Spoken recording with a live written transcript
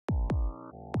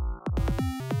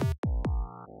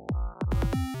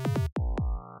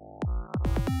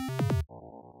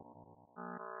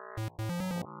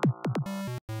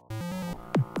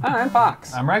I'm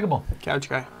Fox. I'm Raggable. Couch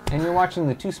Guy. And you're watching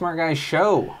the Two Smart Guys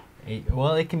show.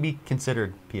 Well, it can be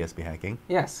considered PSP hacking.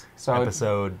 Yes. So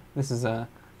this is a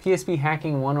PSP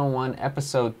Hacking 101,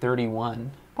 episode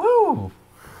 31. Woo!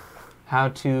 How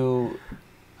to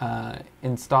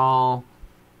install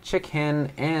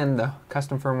Chicken and the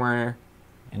custom firmware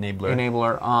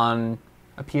enabler on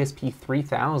a PSP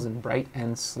 3000 Bright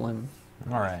and Slim.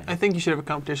 All right. I think you should have a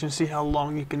competition to see how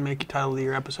long you can make your title of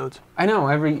your episodes. I know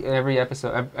every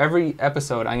episode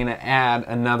I'm gonna add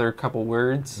another couple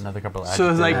words. Another couple.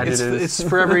 So it's like it's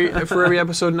for every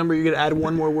episode number you get to add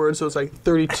one more word. So it's like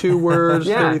 32 words,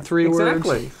 yeah, 33 exactly.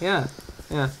 words. Yeah,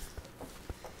 yeah.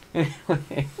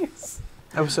 Anyways,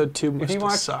 episode 2 must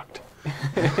have sucked.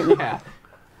 Yeah.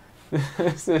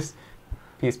 This is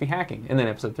PSP hacking, and then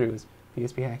episode 3 was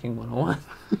PSP hacking 101.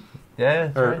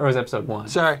 Yeah. Or was episode 1?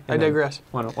 Sorry, I digress.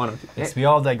 102. Yes, we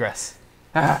all digress.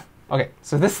 Okay,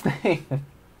 so this thing,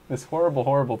 this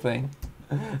horrible thing.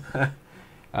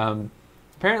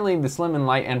 Apparently, the slim and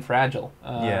light and fragile.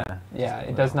 Yeah,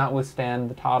 it does not withstand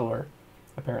the toddler.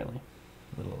 Apparently.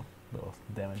 Little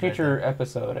damage. Future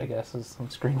episode, I guess, is some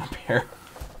screen repair.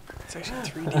 It's actually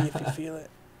 3D if you feel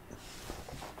it.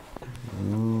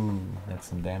 Ooh, that's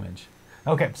some damage.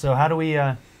 Okay, so how do we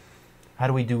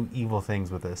do evil things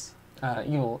with this?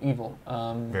 Evil.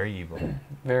 Very evil.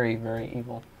 Very, very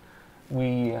evil.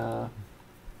 We.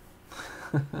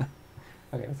 Okay,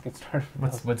 let's get started.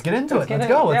 Let's get into it. Let's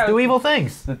go. Let's do evil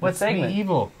things. What's the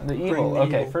evil? The evil.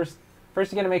 Okay, first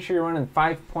you got to make sure you're running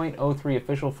 5.03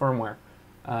 official firmware.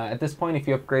 At this point, if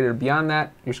you upgraded beyond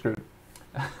that, you're screwed.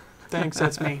 Thanks,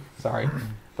 that's me. Sorry,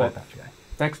 but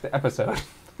next episode.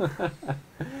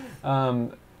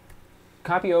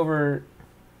 Copy over.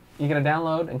 You got to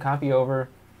download and copy over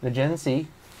the Gen C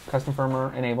custom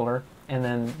firmware enabler, and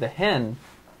then the HEN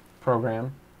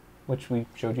program, which we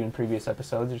showed you in previous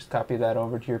episodes. You just copy that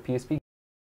over to your PSP.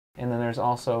 And then there's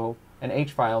also an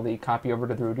H file that you copy over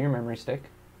to the root of your memory stick.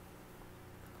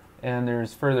 And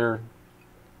there's further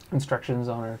instructions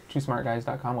on our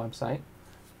twosmartguys.com website.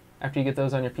 After you get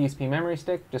those on your PSP memory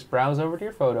stick, just browse over to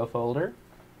your photo folder,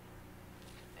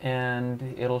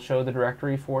 and it'll show the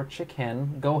directory for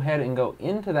Chicken. Go ahead and go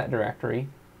into that directory.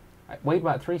 Wait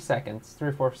about 3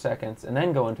 or 4 seconds, and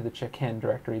then go into the Chicken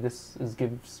directory. This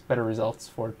gives better results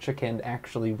for Chicken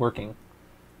actually working.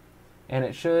 And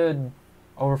it should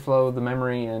overflow the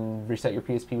memory and reset your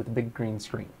PSP with a big green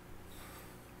screen.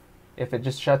 If it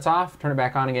just shuts off, turn it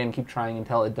back on again and keep trying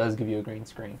until it does give you a green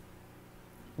screen.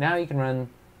 Now you can run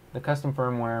the custom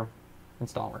firmware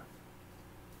installer.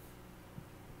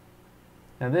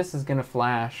 Now this is going to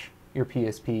flash your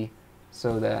PSP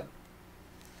so that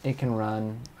it can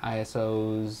run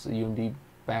ISOs, UMD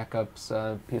backups,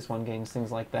 PS1 games,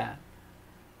 things like that.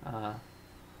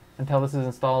 Until this is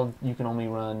installed, you can only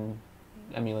run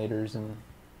emulators and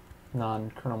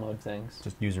non-kernel mode things.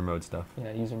 Just user mode stuff.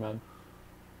 Yeah, user mode.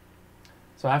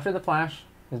 So after the flash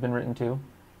has been written to,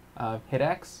 hit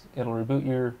X, it'll reboot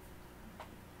your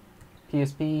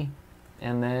PSP,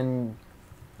 and then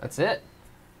that's it.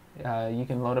 You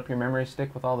can load up your memory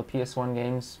stick with all the PS1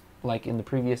 games, like in the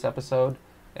previous episode,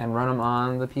 and run them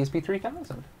on the PSP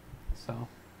 3000. So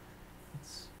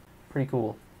it's pretty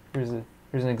cool. Here's an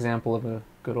example of a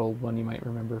good old one you might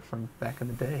remember from back in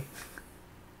the day.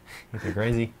 If you're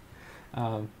crazy.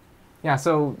 Yeah.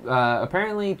 So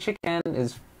apparently, Chicken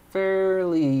is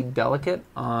fairly delicate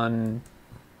on.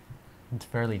 It's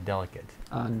fairly delicate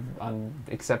on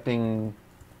accepting.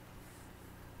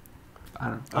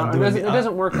 I don't know. It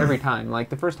doesn't work every time. Like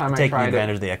the first time I tried it. Taking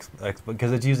advantage of the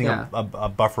because it's using a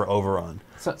buffer over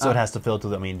so it has to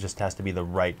filter. I mean, just has to be the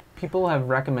right. People have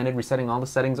recommended resetting all the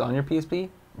settings on your PSP.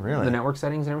 Really? The network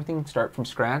settings and everything. Start from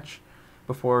scratch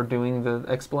before doing the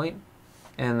exploit,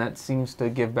 and that seems to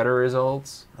give better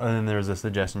results. And then there's a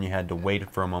suggestion you had to wait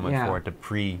for a moment for it to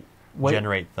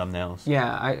pre-generate thumbnails.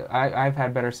 Yeah, I've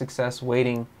had better success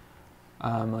waiting,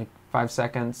 like 5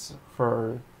 seconds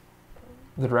for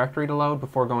the directory to load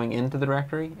before going into the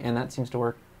directory, and that seems to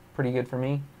work pretty good for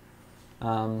me.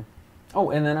 Oh,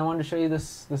 and then I wanted to show you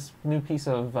this new piece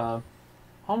of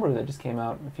homebrew that just came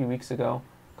out a few weeks ago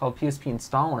called PSP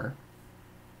Installer.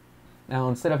 Now,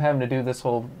 instead of having to do this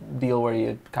whole deal where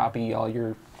you copy all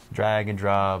your drag and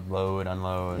drop, load,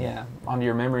 unload, onto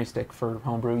your memory stick for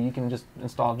homebrew, you can just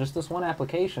install just this one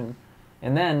application,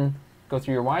 and then go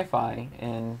through your Wi-Fi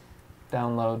and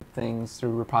download things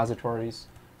through repositories.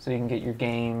 So you can get your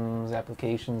games,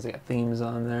 applications, they got themes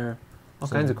on there, all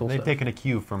kinds of cool stuff. They've taken a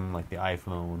cue from like the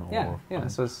iPhone. Yeah.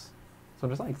 So it's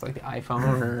like the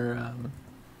iPhone or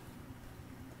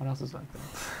what else is like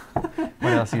that?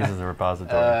 What else uses a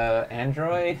repository?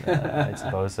 Android. I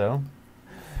suppose so.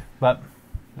 But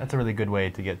That's a really good way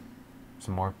to get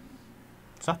some more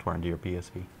software into your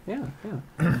PSP. Yeah.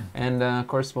 And of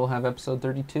course, we'll have episode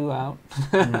 32 out.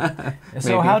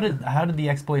 So how did the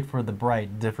exploit for the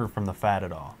Bright differ from the FAT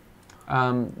at all?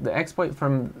 The exploit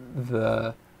from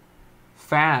the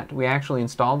FAT, we actually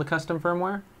installed the custom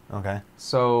firmware. Okay.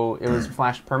 So it was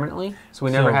flashed permanently. So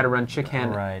we never had to run chicken.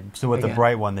 Right. So with the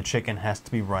Bright one, the chicken has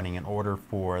to be running in order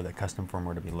for the custom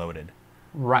firmware to be loaded.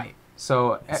 Right.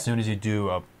 So as soon as you do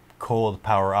a cold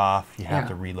power off, you have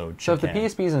to reload chicken. So if the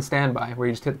PSP is in standby, where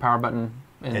you just hit the power button,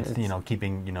 and it's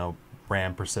keeping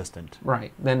RAM persistent.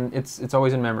 Right. Then it's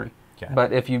always in memory. Okay.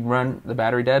 But if you run the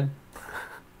battery dead,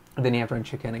 then you have to run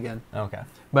chicken again. Okay.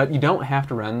 But you don't have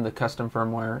to run the custom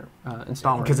firmware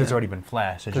installer because it's already been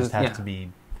flashed. It just has to be,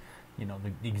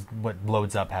 what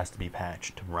loads up has to be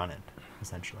patched to run it,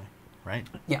 essentially, right?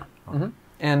 Yeah. Okay. Mm-hmm.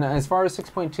 And as far as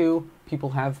 6.2, people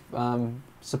have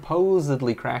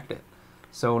supposedly cracked it.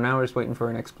 So now we're just waiting for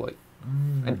an exploit,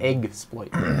 an egg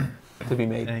exploit to be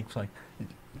made. An exploit.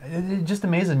 It just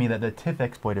amazes me that the TIFF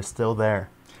exploit is still there.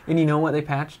 And you know what they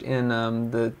patched in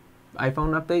the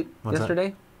iPhone update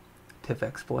yesterday? TIFF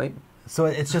exploit. So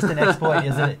it's just an exploit.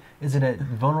 Is it a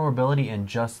vulnerability in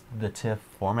just the TIFF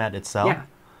format itself? Yeah.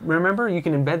 Remember, you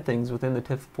can embed things within the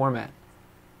TIFF format.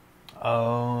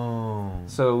 Oh.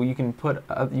 So you can put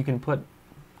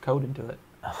code into it.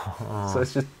 So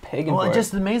it's just pagan. Well, it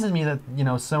just amazes me that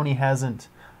Sony hasn't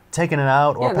taken it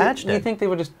out or patched it. You think they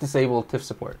would just disable TIFF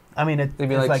support? I mean, it's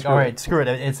like all right, screw it.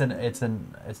 It's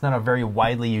not a very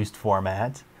widely used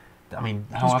format. I mean,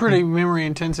 it's pretty memory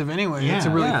intensive anyway. Yeah, it's a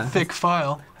really thick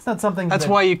file. It's not something. That's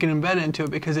why you can embed into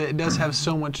it, because it does have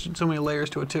so many layers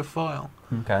to a TIFF file.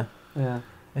 Okay. Yeah.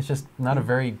 It's just not a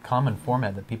very common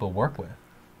format that people work with.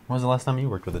 When was the last time you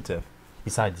worked with a TIFF?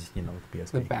 Besides, the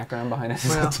PSP. The background behind it.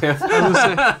 Well,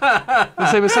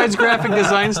 I say besides graphic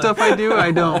design stuff I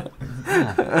don't.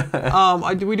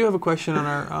 Yeah. We do have a question on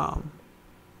our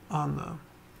on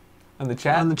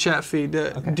the chat feed.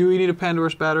 Do we need a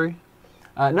Pandora's battery?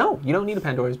 No, you don't need a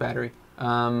Pandora's battery.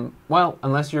 Well,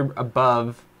 unless you're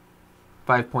above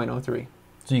 5.03.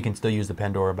 So you can still use the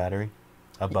Pandora battery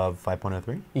above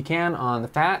 5.03? You can on the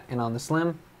Fat and on the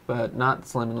Slim, but not the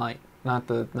Slim and Light. Not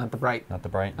the Bright. Not the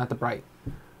Bright? Not the Bright.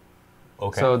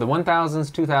 Okay. So the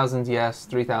 1000s, 2000s, yes.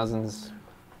 3000s,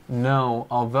 no.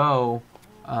 Although,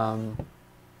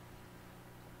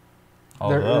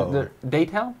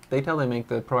 Daytel, they make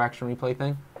the Pro Action Replay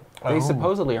thing. They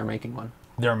supposedly are making one.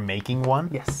 They're making one?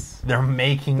 Yes. They're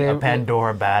making a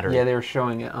Pandora battery. Yeah, they were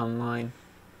showing it online.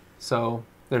 So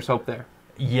there's hope there.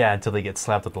 Yeah, until they get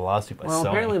slapped with the lawsuit by Sony. Well,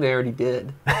 apparently they already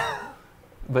did.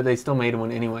 But they still made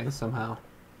one anyway, somehow.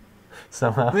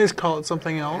 They just call it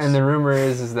something else. And the rumor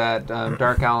is that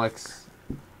Dark Alex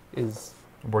is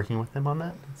working with them on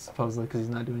that? Supposedly, because he's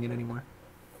not doing it anymore.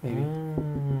 Maybe.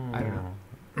 I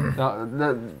don't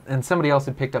know. And somebody else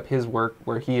had picked up his work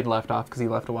where he had left off because he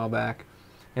left a while back.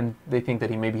 And they think that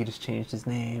he just changed his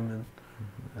name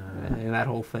and that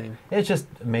whole thing. It just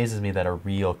amazes me that a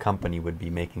real company would be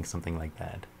making something like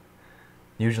that.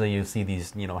 Usually you see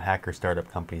these, hacker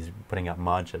startup companies putting out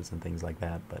modules and things like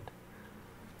that, but...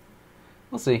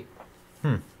 We'll see.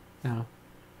 No.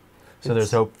 So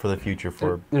there's hope for the future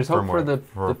for There's hope for the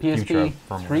PSP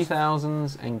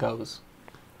 3000s and Goes.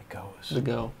 The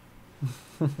Go.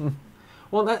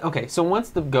 Well, okay, so once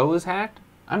the Go is hacked,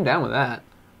 I'm down with that.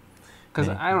 Because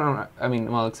I don't know, I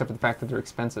mean, well, except for the fact that they're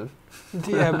expensive.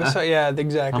 Yeah,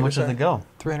 exactly. How much does it go?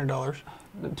 $300.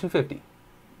 $250.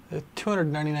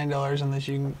 $299 unless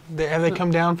you can... Have they come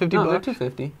down $50? No, they're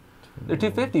 $250. They're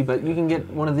 $250, but you can get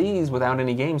one of these without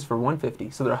any games for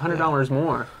 $150. So they're $100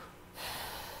 more.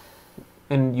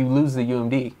 And you lose the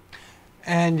UMD.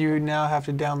 And you now have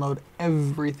to download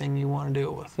everything you want to do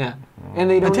it with. Yeah. And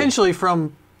they don't potentially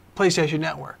from PlayStation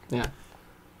Network. Yeah.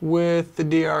 With the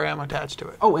DRM attached to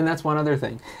it. Oh, and that's one other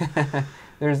thing.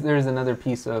 There's another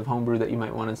piece of homebrew that you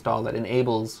might want to install that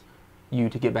enables you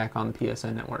to get back on the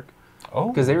PSN network. Oh.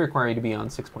 Because they require you to be on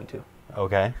 6.2.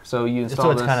 Okay. So you install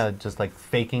So it's kind of just like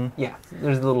faking? Yeah.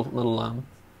 There's a little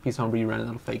piece of homebrew you run and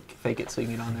it'll fake it so you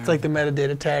can get on there. It's like the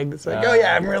metadata tag that's like, oh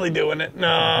yeah, I'm really doing it. No,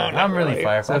 I'm really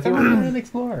Firefox. So if you want to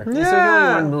explore. Yeah. So if you want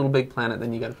to run Little Big Planet,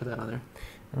 then you got to put that on there.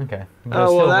 Okay.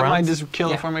 Oh, well, that might just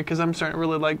kill it for me because I'm starting to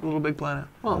really like Little Big Planet.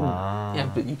 Well,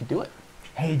 yeah, but you could do it.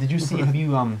 Hey, did you see? Have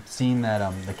you seen that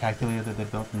the calculator that they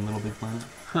built in Little Big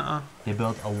Planet? They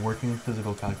built a working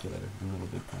physical calculator in Little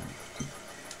Big Planet.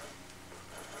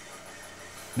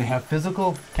 They have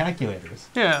physical calculators.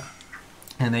 Yeah.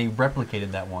 And they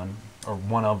replicated that one, or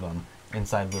one of them,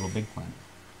 inside Little Big Planet.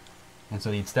 And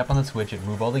so he'd step on the switch, it'd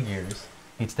move all the gears.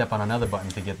 He'd step on another button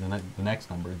to get the next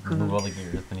number, move all the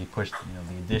gears. Then he'd push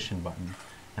the addition button,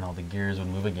 and all the gears would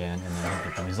move again, and then he'd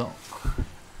get the result.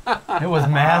 It was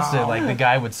massive. Like the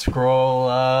guy would scroll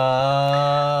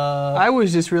up. I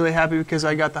was just really happy because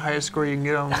I got the highest score you can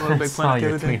get on Little Big Saw Planet the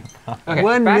your other day. tweet. Okay,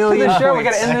 1 back to million the show. We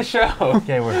points. gotta end the show.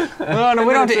 Okay, we're No,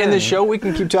 we don't have to end the in. show. We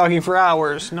can keep talking for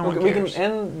hours. No one We can cares.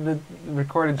 end the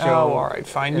recorded show. Oh, all right,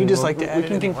 fine. You and just like to we edit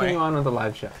can continue anyway. on with the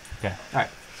live show. okay. All right.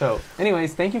 So,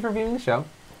 anyways, thank you for viewing the show.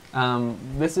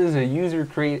 This is a user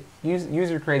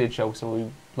created show, so we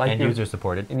like And your user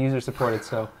supported. and user supported.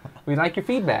 So we'd like your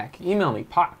feedback. Email me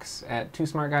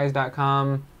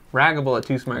pox@twosmartguys.com,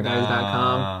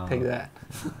 raggable@twosmartguys.com. No. Take that.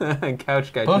 And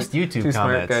couch guy. Post YouTube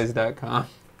comments. twosmartguys.com.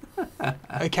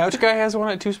 A couch guy has one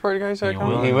at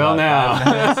twosmartguys.com. He will now.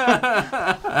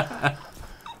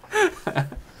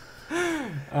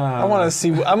 I want to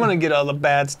see. I'm going to get all the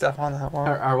bad stuff on that one.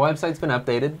 Our website's been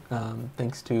updated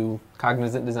thanks to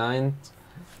Cognizant Design,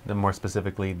 Then more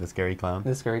specifically, the Scary Clown.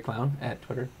 the Scary Clown at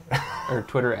Twitter, or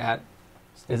Twitter at.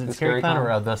 Is the it Scary Clown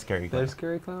or the Scary Clown? The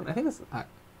Scary Clown? I think it's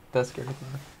the Scary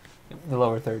Clown. The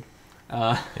lower third.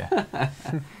 Yeah.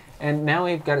 And now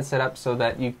we've got it set up so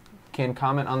that you can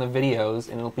comment on the videos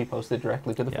and it'll be posted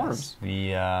directly to the forums.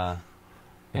 The And-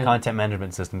 content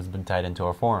management system has been tied into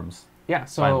our forums. Yeah,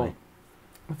 so Finally.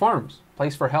 the forums,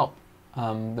 place for help.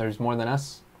 There's more than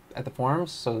us at the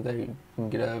forums, so that you can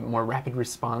get a more rapid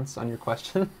response on your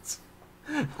questions.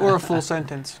 Or a full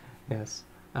sentence. Yes.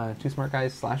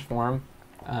 twosmartguys/forum.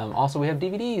 Also, we have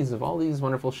DVDs of all these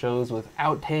wonderful shows with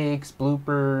outtakes,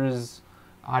 bloopers,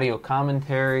 audio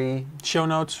commentary. Show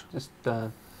notes. Just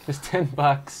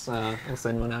 $10. We'll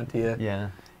send one out to you. Yeah.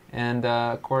 And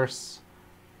of course,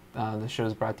 the show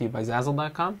is brought to you by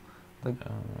Zazzle.com.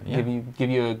 Yeah. Give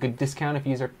you a good discount if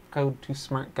you use our code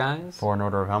TwoSmartGuys. For an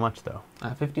order of how much, though?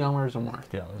 $50 or more.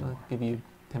 $50 or more. Give you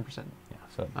 10% Yeah.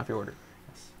 So off your order.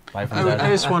 buy from I Zazzle.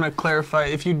 just want to clarify,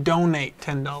 if you donate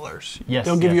 $10, Yes,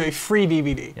 they'll give yes. you a free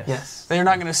DVD. Yes. They're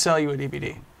not going to sell you a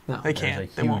DVD. No. They There's can't. a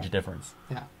They huge won't. difference.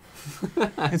 Yeah.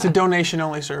 It's a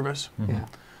donation-only service. Mhm. Yeah.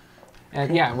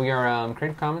 And yeah, we are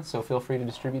Creative Commons, so feel free to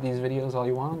distribute these videos all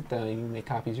you want. You can make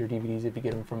copies of your DVDs if you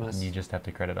get them from us. You just have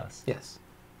to credit us. Yes.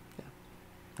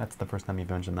 That's the first time you've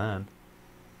mentioned that.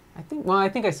 I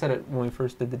think I said it when we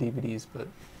first did the DVDs, but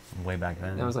Way back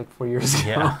then. that was like 4 years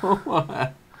ago.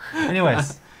 Yeah.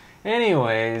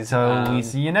 Anyways, So we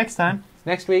see you next time.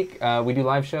 next week we do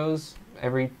live shows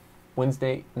every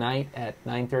Wednesday night at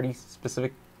 9:30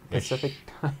 Pacific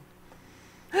time.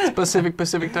 Pacific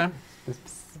time.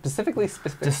 Specifically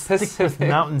Just stick with Pacific.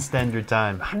 Mountain Standard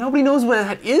Time. Nobody knows what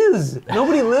that is.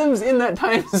 Nobody lives in that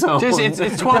time zone. Just, it's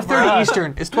 12:30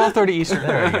 Eastern. It's 12:30 Eastern.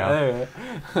 There you go.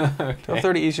 Okay.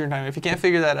 12:30 Eastern time. If you can't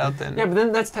figure that out, then Yeah, but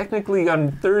then that's technically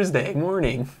on Thursday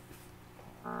morning.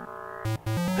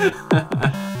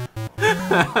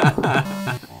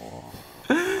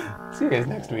 See you guys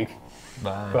next week.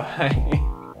 Bye. Bye.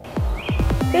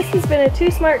 This has been a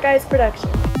Two Smart Guys production.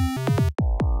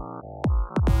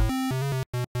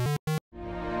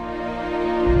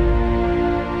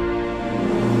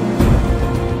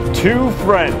 Two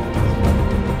friends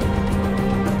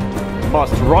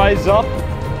must rise up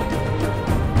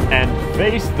and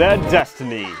face their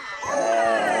destiny.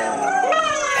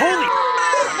 Holy!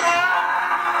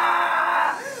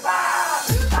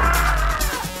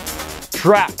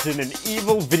 Trapped in an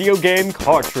evil video game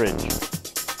cartridge,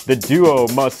 the duo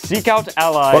must seek out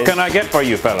allies. What can I get for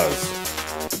you fellas?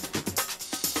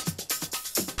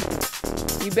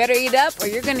 You better eat up or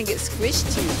you're gonna get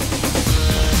squished too.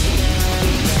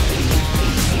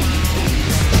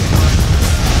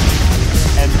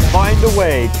 and find a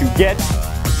way to get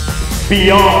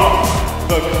beyond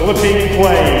the clipping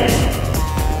flame.